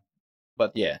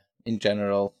 But yeah, in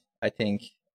general, I think,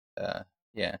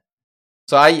 yeah.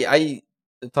 So I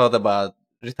thought about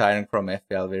retiring from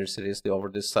FPL very seriously over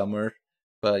this summer,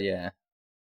 but yeah,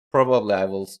 probably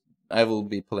I will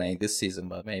be playing this season,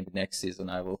 but maybe next season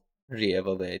I will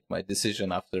reevaluate my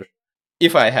decision after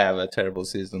if I have a terrible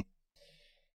season.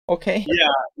 Okay.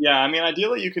 Yeah. I mean,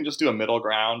 ideally, you can just do a middle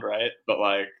ground, right? But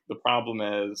like, the problem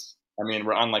is, I mean,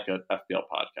 we're on like a FPL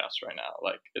podcast right now.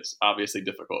 Like, it's obviously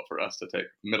difficult for us to take a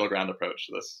middle ground approach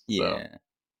to this. So, Yeah.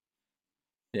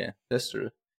 Yeah, that's true.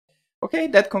 Okay,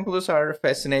 that concludes our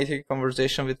fascinating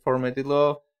conversation with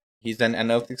Formadillo. He's an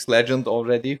analytics legend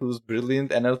already, whose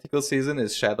brilliant analytical season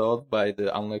is shadowed by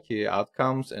the unlucky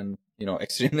outcomes and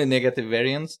extremely negative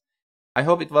variance. I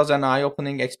hope it was an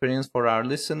eye-opening experience for our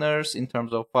listeners in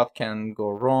terms of what can go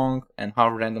wrong and how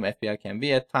random FPL can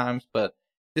be at times. But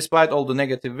despite all the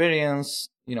negative variance,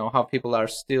 how people are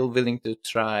still willing to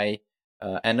try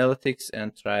analytics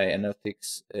and try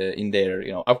analytics in their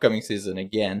upcoming season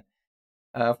again.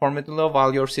 Formadillo,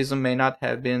 while your season may not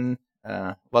have been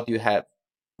what you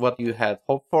had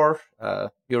hoped for,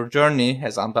 your journey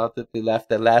has undoubtedly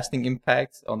left a lasting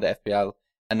impact on the FPL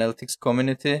analytics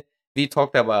community. We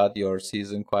talked about your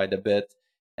season quite a bit,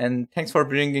 and thanks for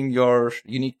bringing your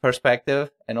unique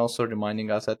perspective and also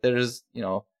reminding us that there is,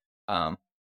 um,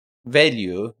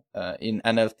 value in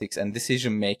analytics and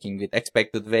decision making with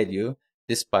expected value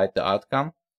despite the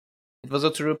outcome. It was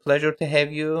a true pleasure to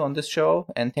have you on this show,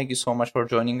 and thank you so much for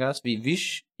joining us. We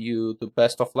wish you the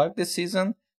best of luck this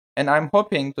season, and I'm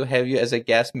hoping to have you as a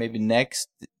guest maybe next,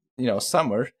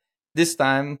 summer. This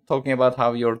time, talking about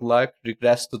how your luck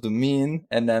regressed to the mean,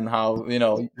 and then how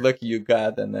lucky you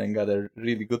got, and then got a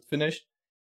really good finish.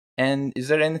 And is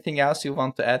there anything else you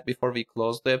want to add before we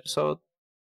close the episode?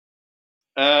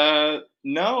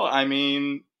 No, I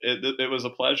mean it was a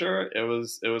pleasure. It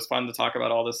was fun to talk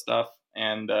about all this stuff,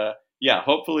 and yeah,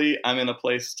 hopefully I'm in a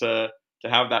place to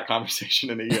have that conversation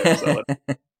in a year. So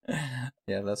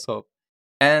Yeah, let's hope.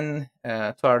 And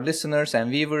to our listeners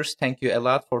and viewers, thank you a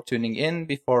lot for tuning in.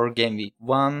 Before game week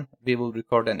 1, we will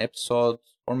record an episode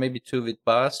or maybe 2 with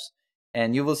Buzz,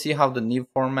 and you will see how the new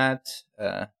format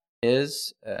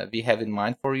we have in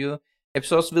mind for you.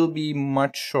 Episodes will be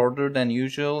much shorter than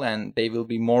usual, and they will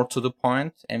be more to the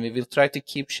point, and we will try to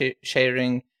keep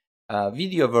sharing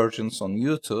video versions on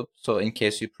YouTube. So in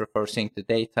case you prefer seeing the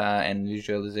data and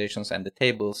visualizations and the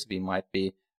tables, we might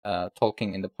be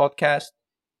talking in the podcast.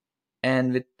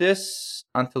 And with this,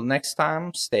 until next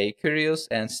time, stay curious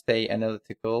and stay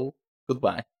analytical.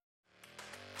 Goodbye.